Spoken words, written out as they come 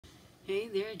Hey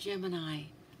there, Gemini.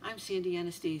 I'm Sandy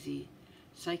Anastasi,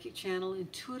 Psychic Channel,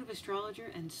 Intuitive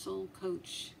Astrologer, and Soul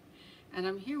Coach. And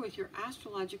I'm here with your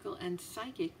astrological and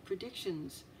psychic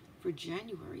predictions for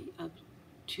January of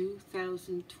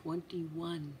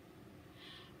 2021.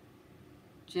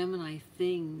 Gemini,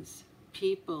 things,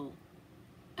 people,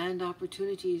 and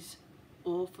opportunities,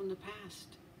 all from the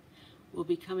past, will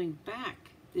be coming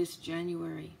back this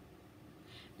January.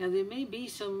 Now, there may be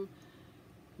some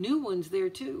new ones there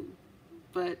too,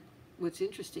 but what's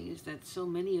interesting is that so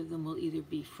many of them will either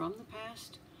be from the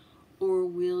past or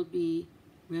will be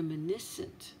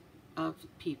reminiscent of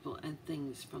people and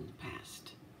things from the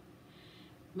past.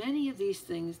 Many of these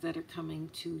things that are coming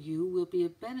to you will be a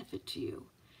benefit to you,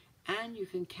 and you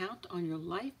can count on your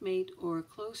life mate or a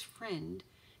close friend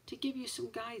to give you some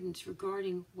guidance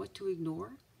regarding what to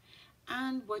ignore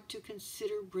and what to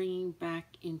consider bringing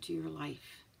back into your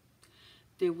life.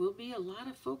 There will be a lot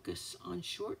of focus on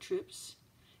short trips,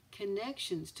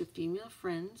 connections to female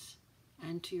friends,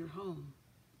 and to your home.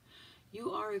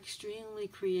 You are extremely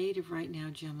creative right now,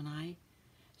 Gemini.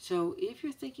 So if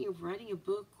you're thinking of writing a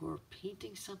book or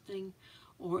painting something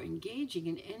or engaging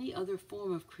in any other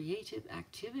form of creative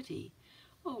activity,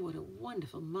 oh, what a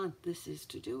wonderful month this is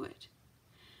to do it.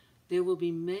 There will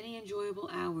be many enjoyable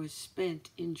hours spent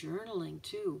in journaling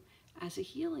too, as a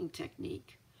healing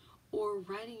technique, or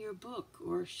writing your book,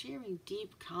 or sharing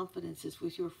deep confidences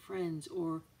with your friends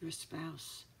or your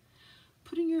spouse.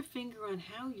 Putting your finger on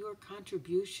how your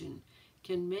contribution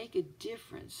can make a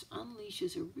difference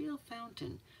unleashes a real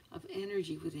fountain of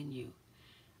energy within you.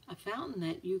 A fountain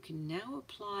that you can now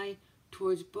apply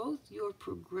towards both your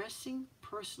progressing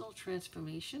personal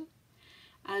transformation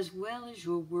as well as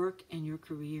your work and your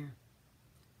career.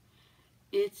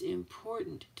 It's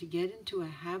important to get into a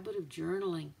habit of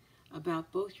journaling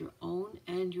about both your own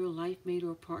and your life mate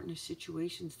or partner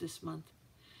situations this month,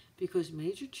 because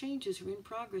major changes are in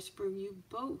progress for you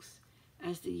both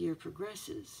as the year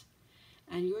progresses,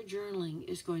 and your journaling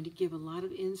is going to give a lot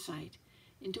of insight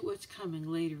into what's coming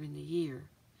later in the year.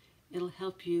 It'll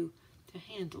help you to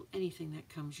handle anything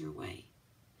that comes your way.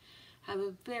 Have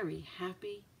a very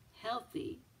happy,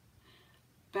 healthy,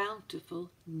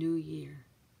 bountiful new year.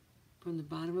 From the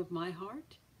bottom of my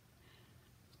heart,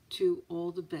 to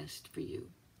all the best for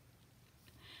you.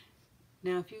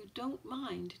 Now, if you don't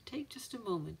mind, take just a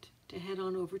moment to head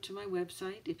on over to my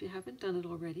website if you haven't done it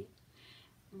already.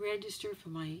 Register for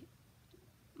my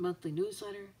monthly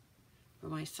newsletter, for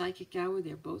my psychic hour.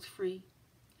 They're both free.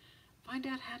 Find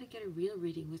out how to get a real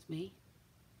reading with me.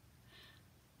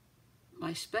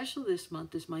 My special this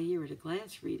month is my Year at a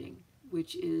Glance reading,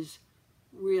 which is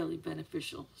really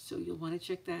beneficial, so you'll want to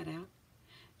check that out.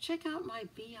 Check out my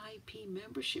VIP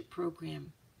membership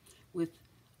program with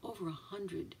over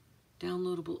 100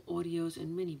 downloadable audios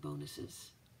and mini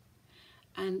bonuses.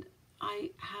 And I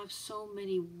have so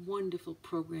many wonderful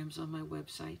programs on my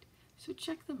website, so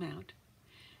check them out.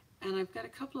 And I've got a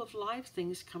couple of live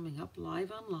things coming up live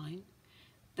online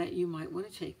that you might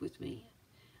want to take with me.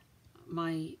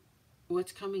 My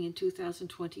What's Coming in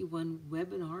 2021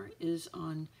 webinar is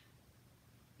on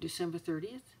December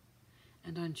 30th.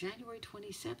 And on January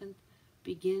 27th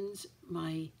begins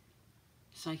my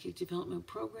psychic development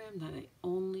program that I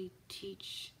only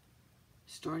teach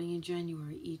starting in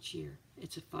January each year.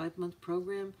 It's a 5-month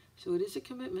program, so it is a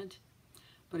commitment.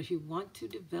 But if you want to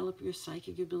develop your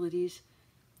psychic abilities,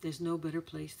 there's no better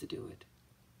place to do it.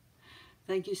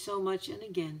 Thank you so much, and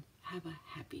again, have a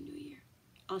happy new year.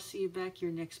 I'll see you back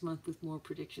here next month with more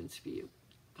predictions for you.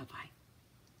 Bye-bye.